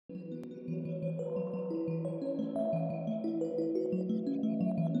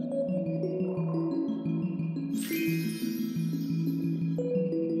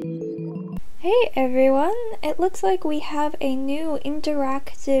Hey everyone! It looks like we have a new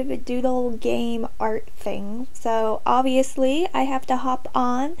interactive doodle game art thing, so obviously I have to hop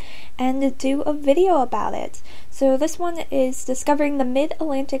on and do a video about it. So this one is discovering the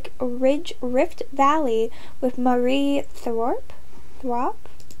Mid-Atlantic Ridge Rift Valley with Marie Tharp?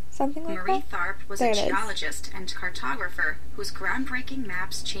 Something like Marie that? Tharp was a geologist and cartographer whose groundbreaking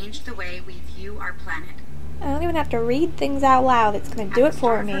maps changed the way we view our planet. I don't even have to read things out loud, it's gonna do it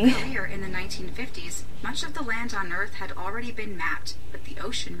for me. At the start of her career in the 1950s, much of the land on Earth had already been mapped, but the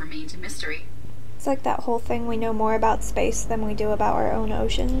ocean remained a mystery. It's like that whole thing, we know more about space than we do about our own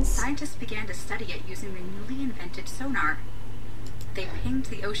oceans. Scientists began to study it using the newly invented sonar. They pinged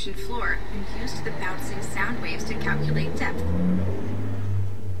the ocean floor and used the bouncing sound waves to calculate depth.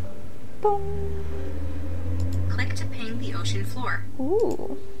 Boom. Click to ping the ocean floor.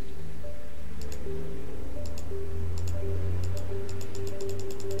 Ooh.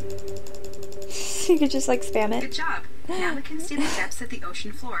 You could just like spam it. Good job. Now we can see the depths of the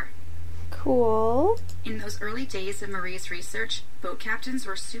ocean floor. Cool. In those early days of Marie's research, boat captains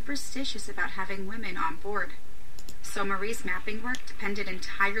were superstitious about having women on board. So Marie's mapping work depended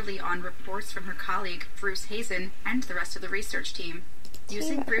entirely on reports from her colleague, Bruce Hazen, and the rest of the research team.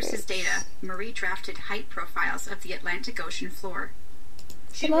 Using Bruce's data, Marie drafted height profiles of the Atlantic Ocean floor.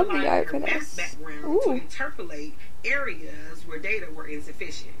 She relied on her math background to interpolate areas where data were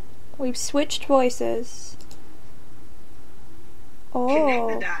insufficient. We've switched voices. Connect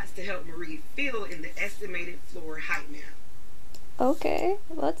the dots to help Marie fill in the estimated floor height map. Okay,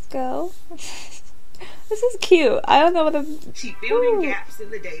 let's go. This is cute. I don't know what She filled in gaps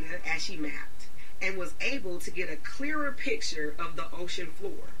in the data as she mapped, and was able to get a clearer picture of the ocean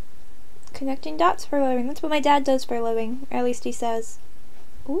floor. Connecting dots for a living. That's what my dad does for a living, or at least he says.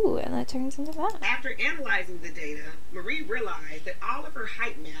 Ooh, and that turns into that. After analyzing the data, Marie realized that all of her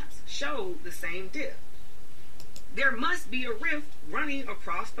height maps showed the same dip. There must be a rift running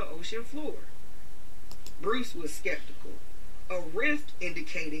across the ocean floor. Bruce was skeptical. A rift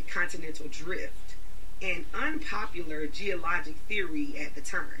indicated continental drift, an unpopular geologic theory at the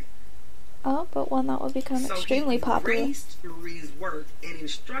time. Oh, but one that will become extremely popular. So he erased Marie's work and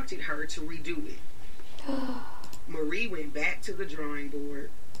instructed her to redo it. Marie went back to the drawing board.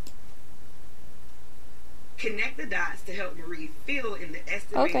 Connect the dots to help Marie fill in the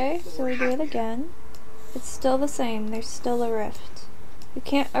estimated floor so we do it again. It's still the same. There's still a rift. You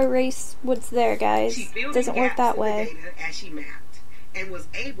can't erase what's there, guys. It doesn't work that way. She filled in gaps in the data as she mapped, and was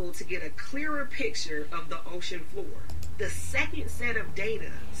able to get a clearer picture of the ocean floor. The second set of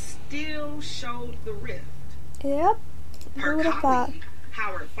data still showed the rift. Yep. Her colleague,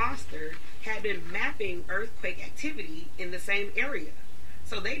 Howard Foster, had been mapping earthquake activity in the same area,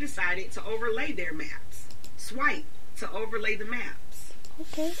 so they decided to overlay their maps. Swipe to overlay the maps.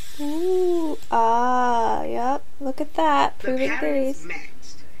 Okay. Ooh. Yep. Look at that. Proving theories. The patterns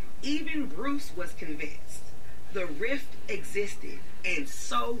matched. Even Bruce was convinced. The rift existed, and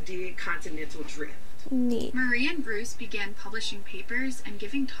so did continental drift. Neat. Marie and Bruce began publishing papers and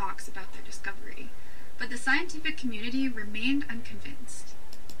giving talks about their discovery, but the scientific community remained unconvinced.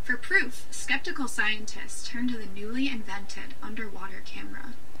 For proof, skeptical scientists turned to the newly invented underwater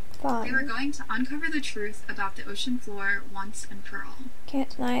camera. Fun. They were going to uncover the truth about the ocean floor once and for all. Can't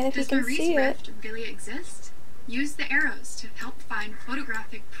deny it if you can see it. Does Marie's rift really exist? Use the arrows to help find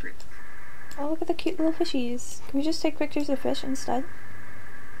photographic proof. Oh, look at the cute little fishies. Can we just take pictures of fish instead?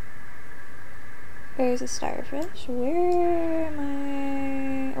 There's a starfish. Where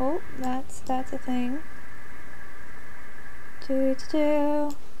am I? Oh, that's a thing.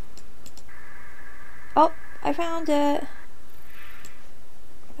 Oh, I found it.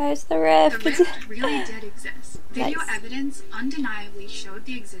 There's the rift. The rift really did exist. Video Nice. evidence undeniably showed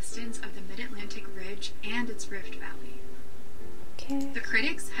the existence of the Mid-Atlantic Ridge and its Rift Valley. Okay. The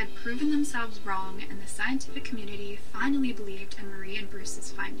critics had proven themselves wrong, and the scientific community finally believed in Marie and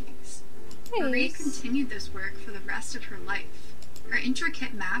Bruce's findings. Nice. Marie continued this work for the rest of her life. Her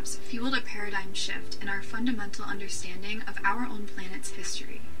intricate maps fueled a paradigm shift in our fundamental understanding of our own planet's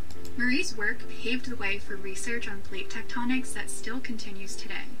history. Marie's work paved the way for research on plate tectonics that still continues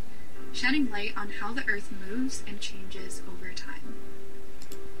today, shedding light on how the Earth moves and changes over time.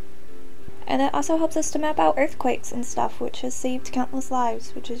 And it also helps us to map out earthquakes and stuff, which has saved countless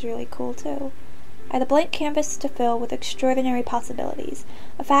lives, which is really cool too. I had a blank canvas to fill with extraordinary possibilities,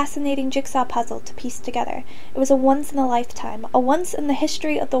 a fascinating jigsaw puzzle to piece together. It was a once-in-a-lifetime, a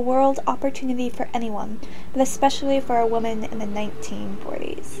once-in-the-history-of-the-world opportunity for anyone, but especially for a woman in the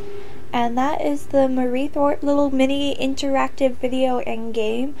 1940s. And that is the Marie Tharp little mini interactive video and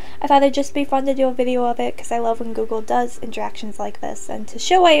game. I thought it'd just be fun to do a video of it because I love when Google does interactions like this, and to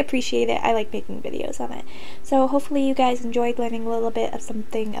show I appreciate it, I like making videos on it. So hopefully you guys enjoyed learning a little bit of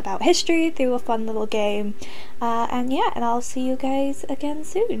something about history through a fun little game. And I'll see you guys again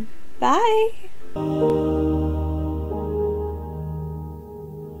soon. Bye!